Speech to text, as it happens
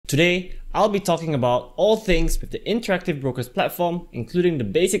Today, I'll be talking about all things with the Interactive Brokers platform, including the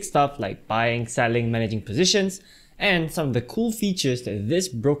basic stuff like buying, selling, managing positions, and some of the cool features that this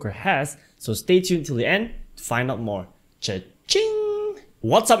broker has, so stay tuned till the end to find out more. Cha-ching!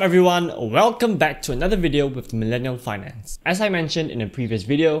 What's up everyone? Welcome back to another video with the Millennial Finance. As I mentioned in a previous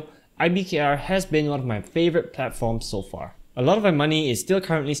video, IBKR has been one of my favorite platforms so far. A lot of my money is still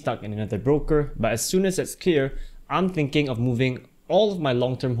currently stuck in another broker, but as soon as that's clear, I'm thinking of moving all of my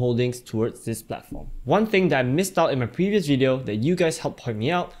long-term holdings towards this platform. One thing that I missed out in my previous video that you guys helped point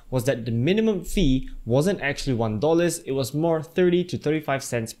me out was that the minimum fee wasn't actually $1, it was more 30 to 35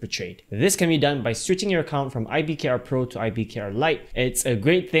 cents per trade. This can be done by switching your account from IBKR Pro to IBKR Lite. It's a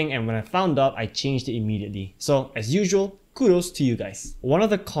great thing, and when I found out, I changed it immediately. So as usual, kudos to you guys. One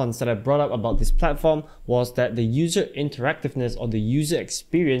of the cons that I brought up about this platform was that the user interactiveness or the user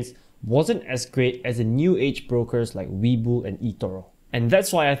experience wasn't as great as the new age brokers like Webull and eToro. And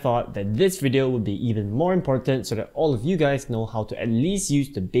that's why I thought that this video would be even more important so that all of you guys know how to at least use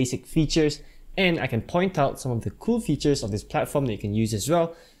the basic features, and I can point out some of the cool features of this platform that you can use as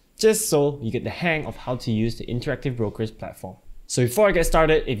well, just so you get the hang of how to use the Interactive Brokers platform. So before I get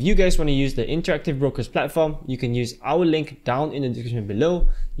started, if you guys want to use the Interactive Brokers platform, you can use our link down in the description below.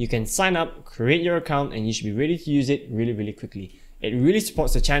 You can sign up, create your account, and you should be ready to use it really quickly. It really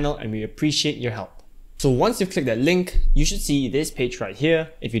supports the channel and we appreciate your help. So once you've clicked that link, you should see this page right here.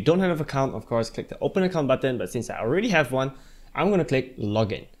 If you don't have an account, of course, click the open account button, but since I already have one, I'm going to click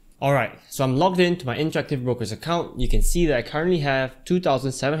login. Alright, so I'm logged into my Interactive Brokers account. You can see that I currently have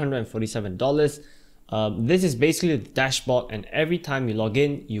 $2,747. This is basically the dashboard, and every time you log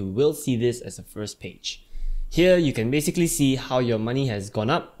in, you will see this as the first page. Here you can basically see how your money has gone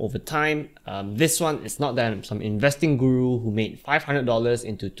up over time. This one is not that I'm some investing guru who made $500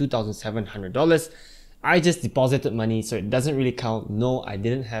 into $2,700. I just deposited money, so it doesn't really count. No, I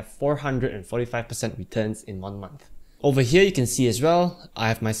didn't have 445% returns in 1 month. Over here you can see as well, I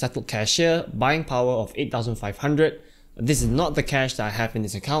have my settled cash here, buying power of 8,500. This is not the cash that I have in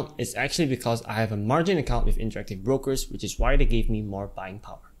this account. It's actually because I have a margin account with Interactive Brokers, which is why they gave me more buying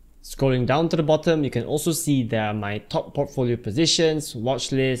power. Scrolling down to the bottom, you can also see there are my top portfolio positions,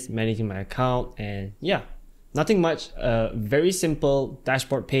 watch list, managing my account, and yeah, nothing much. A very simple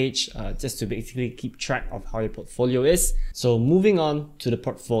dashboard page just to basically keep track of how your portfolio is. So moving on to the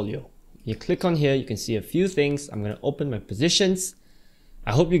portfolio. You click on here, you can see a few things. I'm going to open my positions.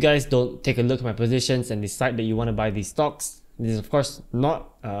 I hope you guys don't take a look at my positions and decide that you want to buy these stocks. This is of course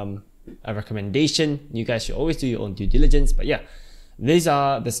not a recommendation. You guys should always do your own due diligence, but yeah. These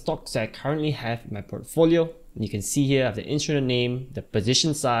are the stocks that I currently have in my portfolio. You can see here I have the instrument name, the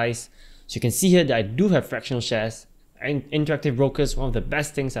position size. So you can see here that I do have fractional shares. And Interactive Brokers, one of the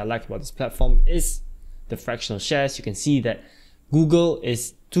best things I like about this platform is the fractional shares. You can see that Google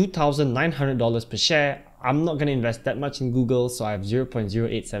is $2,900 per share. I'm not going to invest that much in Google, so I have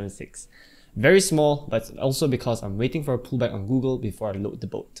 0.0876. Very small, but also because I'm waiting for a pullback on Google before I load the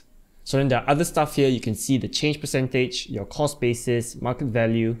boat. So then there are other stuff here. You can see the change percentage, your cost basis, market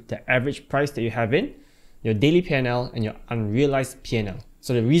value, the average price that you have in, your daily P&L, and your unrealized P&L.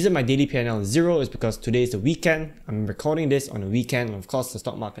 So the reason my daily P&L is 0 is because today is the weekend. I'm recording this on a weekend, and of course the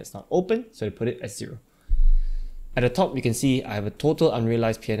stock market is not open, so they put it at 0. At the top, you can see I have a total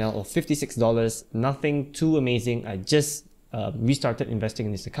unrealized P&L of $56. Nothing too amazing. I just restarted investing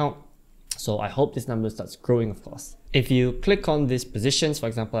in this account. So I hope this number starts growing, of course. If you click on these positions, for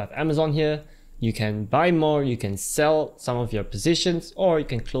example, I have Amazon here, you can buy more, you can sell some of your positions, or you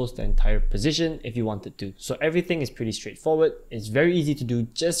can close the entire position if you wanted to. So everything is pretty straightforward. It's very easy to do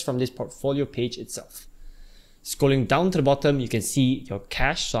just from this portfolio page itself. Scrolling down to the bottom, you can see your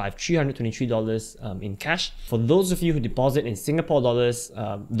cash. So I have $323 in cash. For those of you who deposit in Singapore dollars,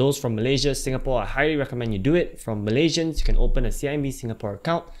 those from Malaysia, Singapore, I highly recommend you do it. From Malaysians, you can open a CIMB Singapore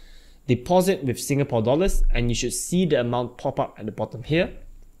account, deposit with Singapore dollars, and you should see the amount pop up at the bottom here.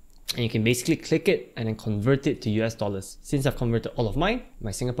 And you can basically click it and then convert it to US dollars. Since I've converted all of mine,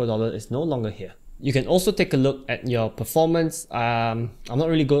 my Singapore dollar is no longer here. You can also take a look at your performance. I'm not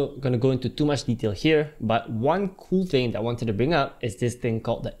really going to go into too much detail here, but one cool thing that I wanted to bring up is this thing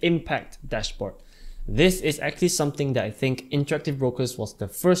called the Impact Dashboard. This is actually something that I think Interactive Brokers was the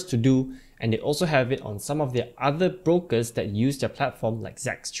first to do, and they also have it on some of the other brokers that use their platform like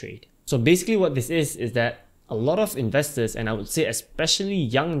Zacks Trade. So basically what this is that a lot of investors, and I would say especially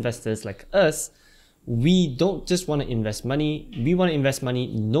young investors like us, we don't just want to invest money, we want to invest money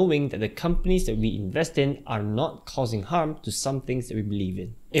knowing that the companies that we invest in are not causing harm to some things that we believe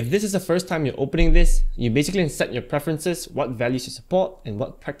in. If this is the first time you're opening this, you basically set your preferences, what values you support, and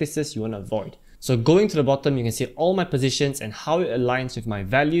what practices you want to avoid. So going to the bottom, you can see all my positions and how it aligns with my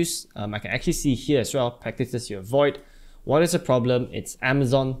values. I can actually see here as well, practices you avoid. What is the problem? It's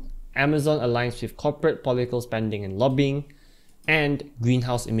Amazon. Amazon aligns with corporate political spending and lobbying, and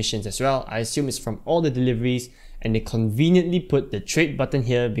greenhouse emissions as well. I assume it's from all the deliveries, and they conveniently put the trade button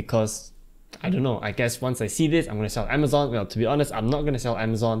here because, I don't know, I guess once I see this, I'm going to sell Amazon. Well, to be honest, I'm not going to sell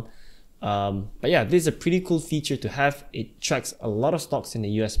Amazon. But yeah, this is a pretty cool feature to have. It tracks a lot of stocks in the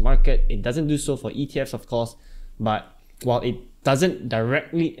US market. It doesn't do so for ETFs, of course, but while it doesn't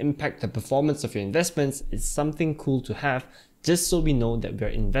directly impact the performance of your investments, it's something cool to have just so we know that we're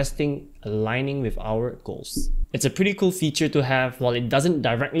investing aligning with our goals. It's a pretty cool feature to have. While it doesn't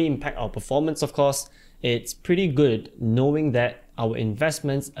directly impact our performance, of course, it's pretty good knowing that our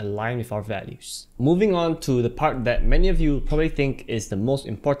investments align with our values. Moving on to the part that many of you probably think is the most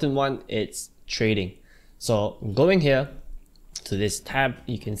important one, it's trading. So going here to this tab,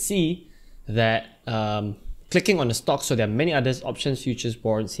 you can see that clicking on the stock, so there are many others, options, futures,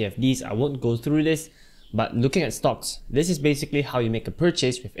 warrants, CFDs. I won't go through this, but looking at stocks, this is basically how you make a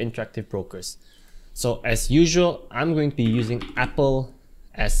purchase with interactive brokers. So as usual, I'm going to be using Apple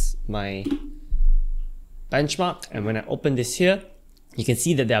as my benchmark, and when I open this here, you can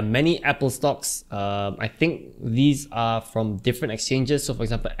see that there are many Apple stocks. I think these are from different exchanges. So for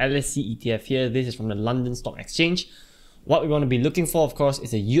example, LSE ETF here, this is from the London Stock Exchange. What we want to be looking for, of course,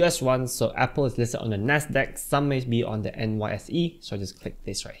 is a US one. So Apple is listed on the NASDAQ, some may be on the NYSE. So I just click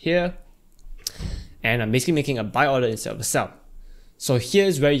this right here, and I'm basically making a buy order instead of a sell. So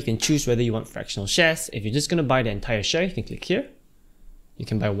here's where you can choose whether you want fractional shares. If you're just going to buy the entire share, you can click here. You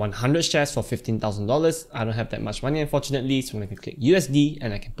can buy 100 shares for $15,000. I don't have that much money, unfortunately, so I'm going to click USD,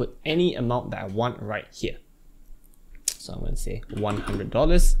 and I can put any amount that I want right here. So I'm going to say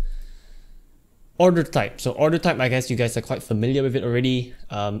 $100. Order type. So order type, I guess you guys are quite familiar with it already.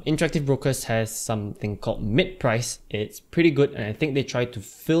 Interactive Brokers has something called mid price. It's pretty good, and I think they try to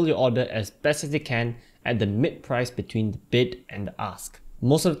fill your order as best as they can at the mid price between the bid and the ask.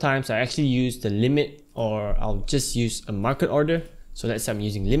 Most of the times I actually use the limit, or I'll just use a market order. So let's say I'm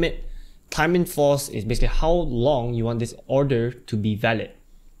using limit. Time in force is basically how long you want this order to be valid.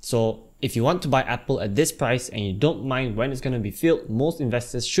 So if you want to buy Apple at this price and you don't mind when it's going to be filled, most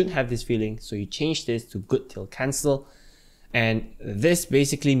investors should have this feeling. So you change this to good till cancel. And this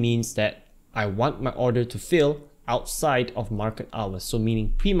basically means that I want my order to fill outside of market hours. So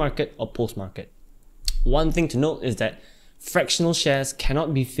meaning pre-market or post-market. One thing to note is that fractional shares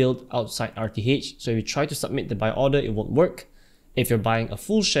cannot be filled outside RTH. So if you try to submit the buy order, it won't work. If you're buying a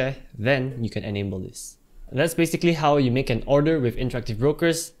full share, then you can enable this. And that's basically how you make an order with interactive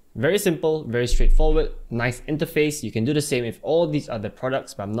brokers. Very simple, very straightforward, nice interface. You can do the same with all these other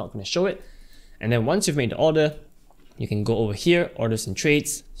products, but I'm not going to show it. And then once you've made the order, you can go over here, orders and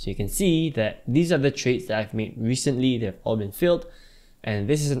trades. So you can see that these are the trades that I've made recently. They've all been filled. And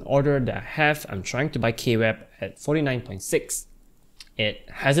this is an order that I have. I'm trying to buy KWEB at 49.6. It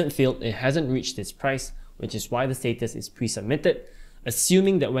hasn't filled, it hasn't reached this price, which is why the status is pre-submitted.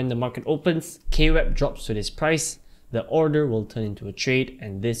 Assuming that when the market opens, KWEB drops to this price, the order will turn into a trade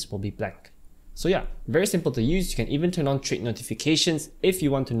and this will be blank. So yeah, very simple to use. You can even turn on trade notifications if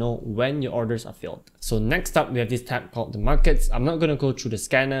you want to know when your orders are filled. So next up, we have this tab called the markets. I'm not going to go through the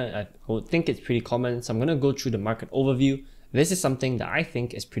scanner. I would think it's pretty common. So I'm going to go through the market overview. This is something that I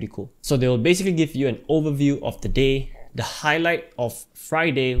think is pretty cool. So they will basically give you an overview of the day. The highlight of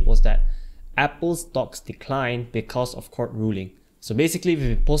Friday was that Apple stocks declined because of court ruling. So basically,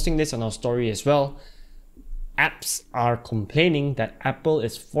 we've been posting this on our story as well. Apps are complaining that Apple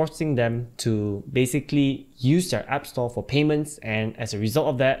is forcing them to basically use their app store for payments, and as a result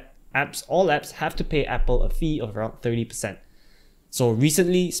of that, all apps have to pay Apple a fee of around 30%. So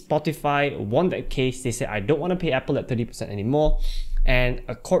recently, Spotify won that case. They said, I don't want to pay Apple at 30% anymore. And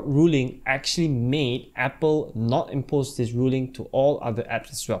a court ruling actually made Apple not impose this ruling to all other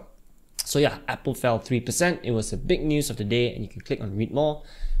apps as well. So yeah, Apple fell 3%. It was a big news of the day, and you can click on read more.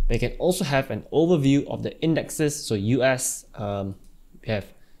 But you can also have an overview of the indexes. So US, we have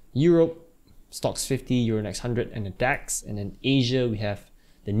Europe, Stocks 50, Euronext 100, and the DAX. And then Asia, we have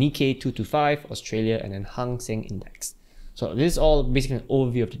the Nikkei 225, Australia, and then Hang Seng Index. So this is all basically an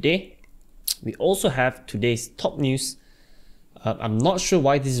overview of the day. We also have today's top news. I'm not sure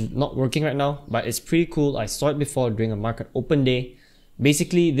why this is not working right now, but it's pretty cool. I saw it before during a market open day.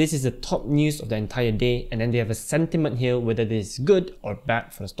 Basically, this is the top news of the entire day, and then they have a sentiment here whether this is good or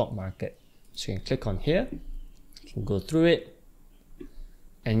bad for the stock market. So you can click on here, you can go through it,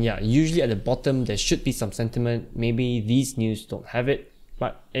 and yeah, usually at the bottom there should be some sentiment. Maybe these news don't have it,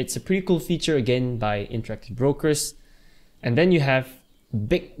 but it's a pretty cool feature again by interactive brokers. And then you have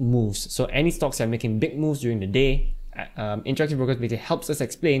big moves. So any stocks that are making big moves during the day, Interactive Brokers basically helps us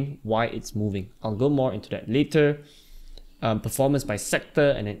explain why it's moving. I'll go more into that later. Performance by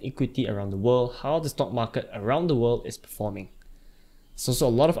sector and then equity around the world, how the stock market around the world is performing. So a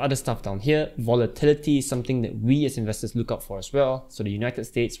lot of other stuff down here. Volatility is something that we as investors look out for as well. So the United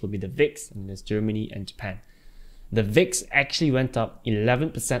States will be the VIX, and there's Germany and Japan. The VIX actually went up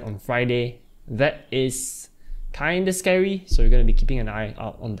 11% on Friday. That is kind of scary, so we're going to be keeping an eye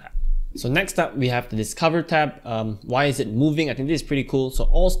out on that. So next up, we have the Discover tab. Why is it moving? I think this is pretty cool. So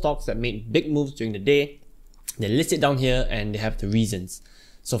all stocks that made big moves during the day, they list it down here and they have the reasons.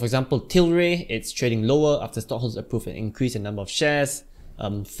 So for example, Tilray, it's trading lower after stockholders approved an increase in number of shares.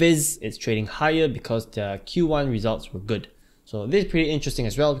 Fizz, it's trading higher because their Q1 results were good. So this is pretty interesting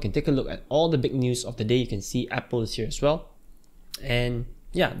as well. We can take a look at all the big news of the day. You can see Apple is here as well. And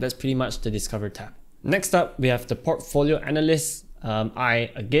yeah, that's pretty much the Discover tab. Next up, we have the Portfolio Analyst.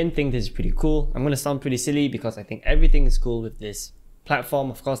 I again think this is pretty cool. I'm going to sound pretty silly because I think everything is cool with this platform.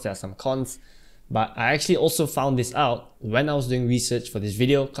 Of course, there are some cons. But I actually also found this out when I was doing research for this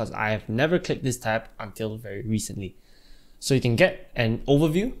video because I have never clicked this tab until very recently. So you can get an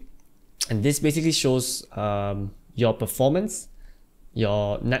overview, and this basically shows your performance,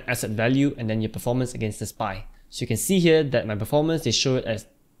 your net asset value, and then your performance against the SPY. So you can see here that my performance, they show it as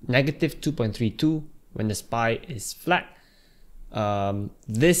negative 2.32 when the SPY is flat.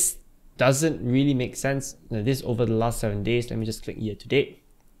 This doesn't really make sense. Now, this over the last 7 days. Let me just click year to date.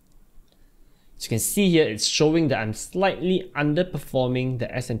 So you can see here, it's showing that I'm slightly underperforming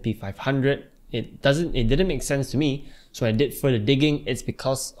the S&P 500. It didn't make sense to me. So I did further digging. It's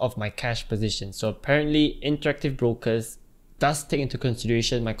because of my cash position. So apparently Interactive Brokers does take into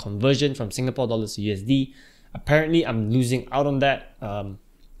consideration my conversion from Singapore dollars to USD. Apparently I'm losing out on that.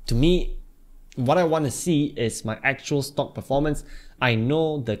 To me, what I want to see is my actual stock performance. I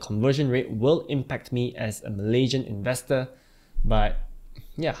know the conversion rate will impact me as a Malaysian investor, but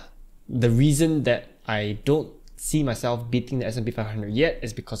yeah, the reason that I don't see myself beating the S&P 500 yet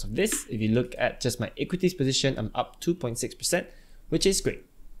is because of this. If you look at just my equities position, I'm up 2.6%, which is great.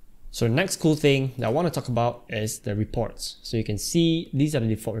 So the next cool thing that I want to talk about is the reports. So you can see these are the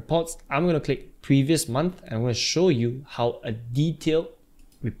default reports. I'm going to click previous month and I'm going to show you how a detailed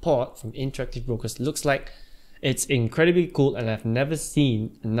report from Interactive Brokers looks like. It's incredibly cool, and I've never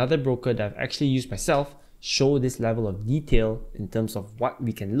seen another broker that I've actually used myself show this level of detail in terms of what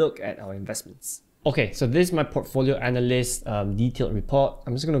we can look at our investments. Okay, so this is my Portfolio Analyst detailed report.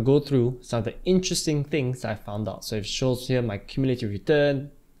 I'm just going to go through some of the interesting things that I found out. So it shows here my cumulative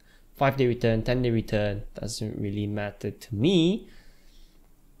return, 5-day return, 10-day return. Doesn't really matter to me.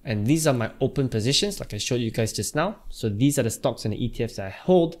 And these are my open positions, like I showed you guys just now. So these are the stocks and the ETFs that I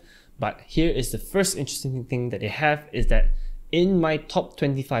hold. But here is the first interesting thing that they have is that in my top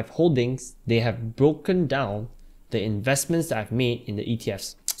 25 holdings, they have broken down the investments that I've made in the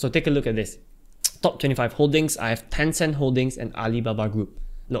ETFs. So take a look at this. Top 25 holdings, I have Tencent Holdings and Alibaba Group.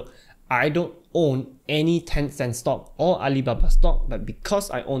 Look, I don't own any Tencent stock or Alibaba stock, but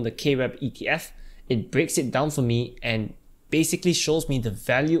because I own the KWEB ETF, it breaks it down for me and basically shows me the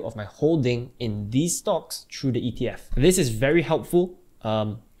value of my holding in these stocks through the ETF. This is very helpful.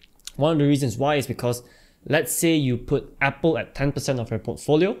 One of the reasons why is because let's say you put Apple at 10% of your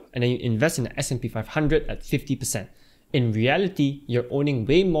portfolio and then you invest in the S&P 500 at 50%. In reality, you're owning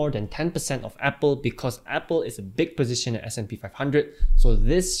way more than 10% of Apple because Apple is a big position in S&P 500. So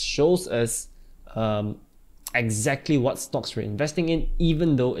this shows us exactly what stocks we're investing in,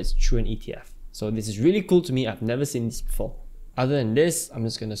 even though it's through an ETF. So this is really cool to me. I've never seen this before. Other than this, I'm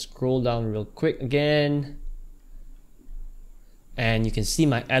just going to scroll down real quick again. And you can see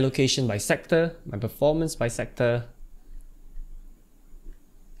my allocation by sector, my performance by sector.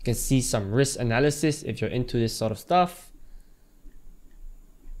 You can see some risk analysis if you're into this sort of stuff.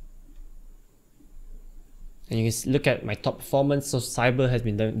 And you can look at my top performance. So cyber has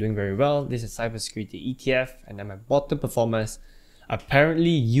been doing very well. This is cybersecurity ETF. And then my bottom performance,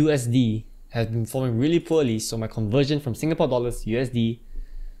 apparently USD has been performing really poorly. So my conversion from Singapore dollars to USD,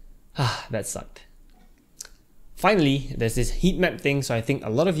 that sucked. Finally, there's this heat map thing. So I think a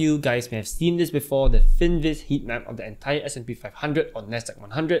lot of you guys may have seen this before, the FinViz heat map of the entire S&P 500 or Nasdaq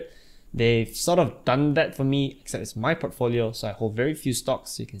 100. They've sort of done that for me, except it's my portfolio. So I hold very few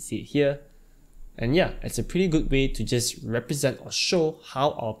stocks. So you can see it here. And yeah, it's a pretty good way to just represent or show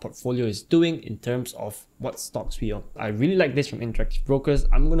how our portfolio is doing in terms of what stocks we own. I really like this from Interactive Brokers.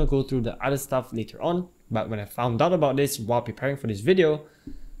 I'm going to go through the other stuff later on. But when I found out about this while preparing for this video,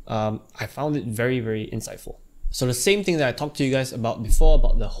 I found it very, very insightful. So the same thing that I talked to you guys about before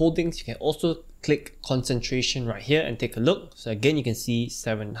about the holdings, you can also click concentration right here and take a look. So again, you can see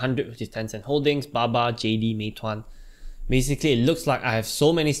 700, which is Tencent Holdings, Baba, JD, Meituan. Basically, it looks like I have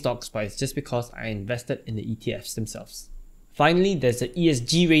so many stocks, but it's just because I invested in the ETFs themselves. Finally, there's the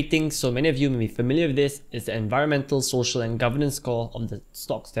ESG rating. So many of you may be familiar with this. It's the environmental, social, and governance score of the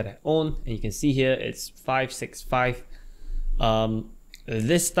stocks that I own. And you can see here, it's 565.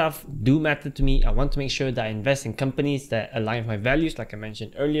 This stuff do matter to me. I want to make sure that I invest in companies that align with my values, like I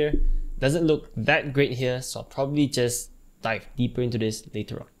mentioned earlier. Doesn't look that great here, so I'll probably just dive deeper into this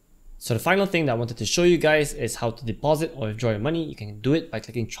later on. So the final thing that I wanted to show you guys is how to deposit or withdraw your money. You can do it by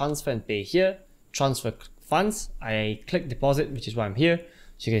clicking transfer and pay here. Transfer funds, I click deposit, which is why I'm here.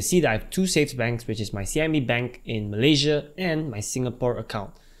 So you can see that I have two saved banks, which is my CIMB bank in Malaysia and my Singapore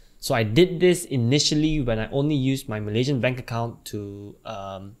account. So I did this initially when I only used my Malaysian bank account to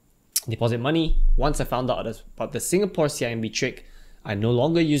deposit money. Once I found out about the Singapore CIMB trick, I no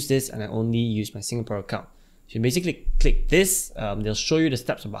longer use this and I only use my Singapore account. So you basically click this, they'll show you the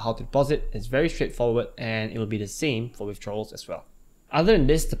steps about how to deposit. It's very straightforward and it will be the same for withdrawals as well. Other than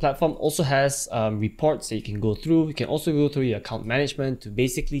this, the platform also has reports that you can go through. You can also go through your account management to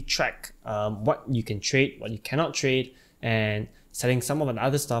basically track what you can trade, what you cannot trade, and setting some of the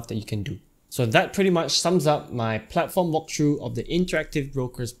other stuff that you can do. So that pretty much sums up my platform walkthrough of the Interactive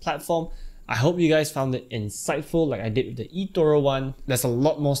Brokers platform. I hope you guys found it insightful like I did with the eToro one. There's a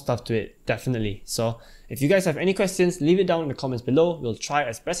lot more stuff to it, definitely. So if you guys have any questions, leave it down in the comments below. We'll try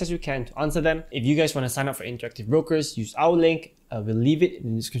as best as we can to answer them. If you guys want to sign up for Interactive Brokers, use our link. We'll leave it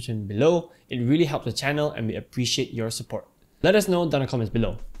in the description below. It really helps the channel and we appreciate your support. Let us know down in the comments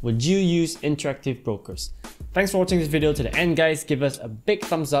below. Would you use Interactive Brokers? Thanks for watching this video to the end, guys. Give us a big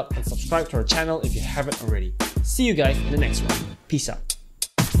thumbs up and subscribe to our channel if you haven't already. See you guys in the next one. Peace out.